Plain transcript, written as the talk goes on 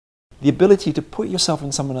the ability to put yourself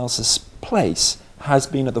in someone else's place has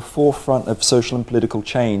been at the forefront of social and political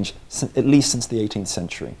change, at least since the 18th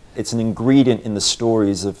century. It's an ingredient in the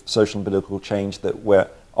stories of social and political change that we're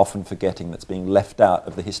often forgetting, that's being left out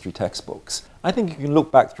of the history textbooks. I think you can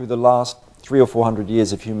look back through the last 300 or 400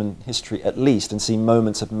 years of human history at least and see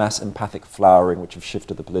moments of mass empathic flowering which have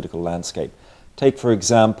shifted the political landscape. Take, for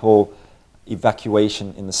example,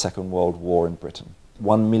 evacuation in the Second World War in Britain.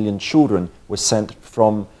 1 million children were sent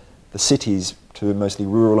from the cities to mostly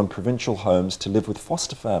rural and provincial homes to live with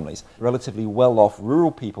foster families. Relatively well-off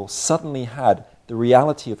rural people suddenly had the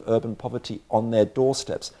reality of urban poverty on their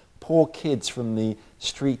doorsteps. Poor kids from the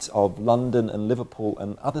streets of London and Liverpool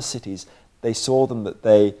and other cities, they saw them that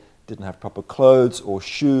they didn't have proper clothes or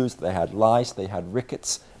shoes, they had lice, they had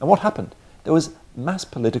rickets. And what happened? There was mass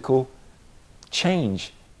political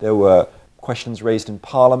change. There were questions raised in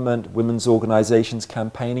Parliament, women's organisations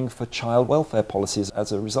campaigning for child welfare policies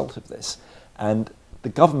as a result of this. And the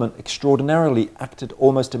government extraordinarily acted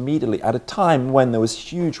almost immediately at a time when there was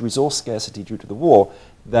huge resource scarcity due to the war.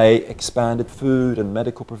 They expanded food and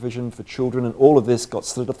medical provision for children, and all of this got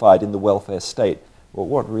solidified in the welfare state. Well,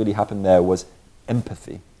 what really happened there was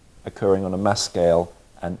empathy occurring on a mass scale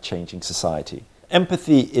and changing society.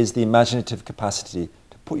 Empathy is the imaginative capacity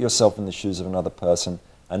to put yourself in the shoes of another person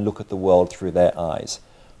and look at the world through their eyes.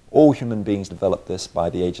 All human beings develop this by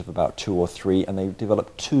the age of about 2 or 3, and they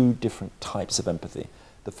develop 2 different types of empathy.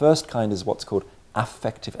 The first kind is what's called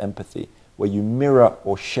affective empathy, where you mirror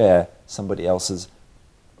or share somebody else's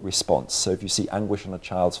response. So if you see anguish on a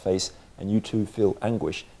child's face and you too feel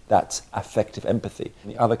anguish, that's affective empathy.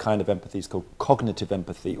 And the other kind of empathy is called cognitive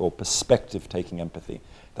empathy or perspective-taking empathy.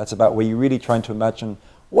 That's about where you're really trying to imagine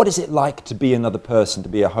what is it like to be another person, to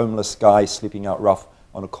be a homeless guy sleeping out rough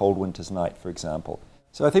on a cold winter's night, for example.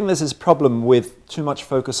 So I think there's this problem with too much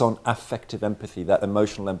focus on affective empathy, that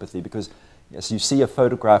emotional empathy, because yes, you see a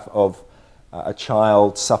photograph of a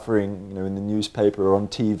child suffering, in the newspaper or on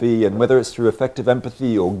TV, and whether it's through affective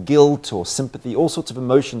empathy or guilt or sympathy, all sorts of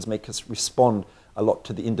emotions make us respond a lot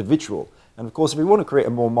to the individual. And of course, if we want to create a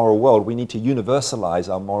more moral world, we need to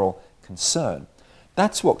universalize our moral concern.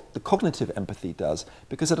 That's what the cognitive empathy does,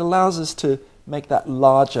 because it allows us to make that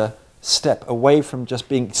larger step away from just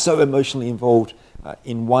being so emotionally involved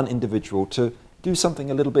in one individual to do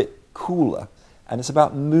something a little bit cooler. And it's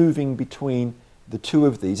about moving between the 2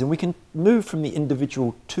 of these. And we can move from the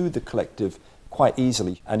individual to the collective quite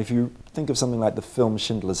easily. And if you think of something like the film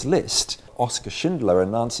Schindler's List, Oskar Schindler, a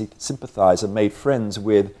Nazi sympathizer, made friends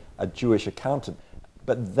with a Jewish accountant.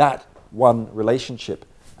 But that one relationship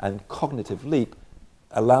and cognitive leap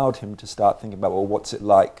allowed him to start thinking about, well, what's it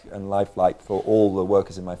like and life like for all the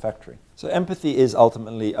workers in my factory? So empathy is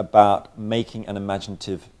ultimately about making an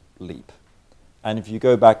imaginative leap. And if you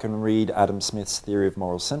go back and read Adam Smith's theory of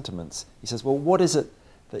moral sentiments, he says, well, what is it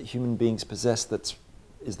that human beings possess that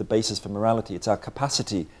is the basis for morality? It's our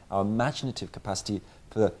capacity, our imaginative capacity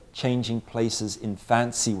for changing places in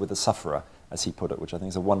fancy with the sufferer, as he put it, which I think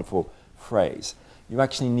is a wonderful phrase. You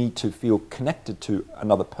actually need to feel connected to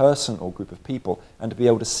another person or group of people and to be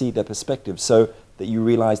able to see their perspective so that you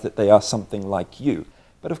realize that they are something like you.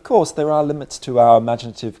 But of course, there are limits to our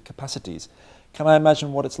imaginative capacities. Can I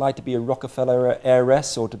imagine what it's like to be a Rockefeller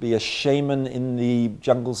heiress or to be a shaman in the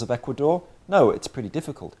jungles of Ecuador? No, it's pretty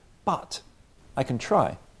difficult. But I can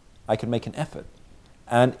try. I can make an effort.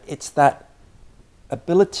 And it's that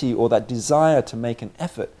ability or that desire to make an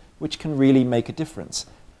effort which can really make a difference.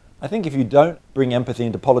 I think if you don't bring empathy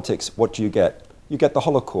into politics, what do you get? You get the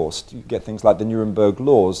Holocaust. You get things like the Nuremberg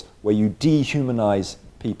laws, where you dehumanize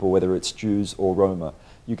people, whether it's Jews or Roma.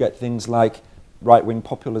 You get things like right-wing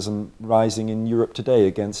populism rising in Europe today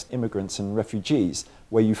against immigrants and refugees,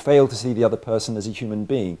 where you fail to see the other person as a human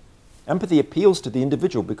being. Empathy appeals to the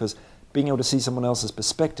individual because being able to see someone else's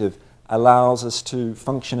perspective allows us to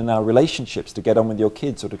function in our relationships, to get on with your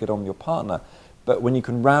kids or to get on with your partner. But when you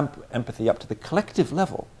can ramp empathy up to the collective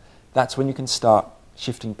level, that's when you can start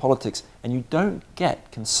shifting politics, and you don't get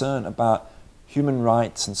concern about human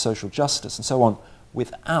rights and social justice and so on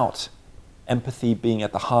without empathy being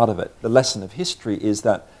at the heart of it. The lesson of history is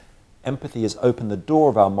that empathy has opened the door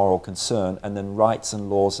of our moral concern, and then rights and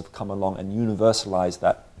laws have come along and universalized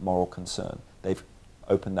that moral concern. They've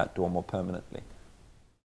opened that door more permanently.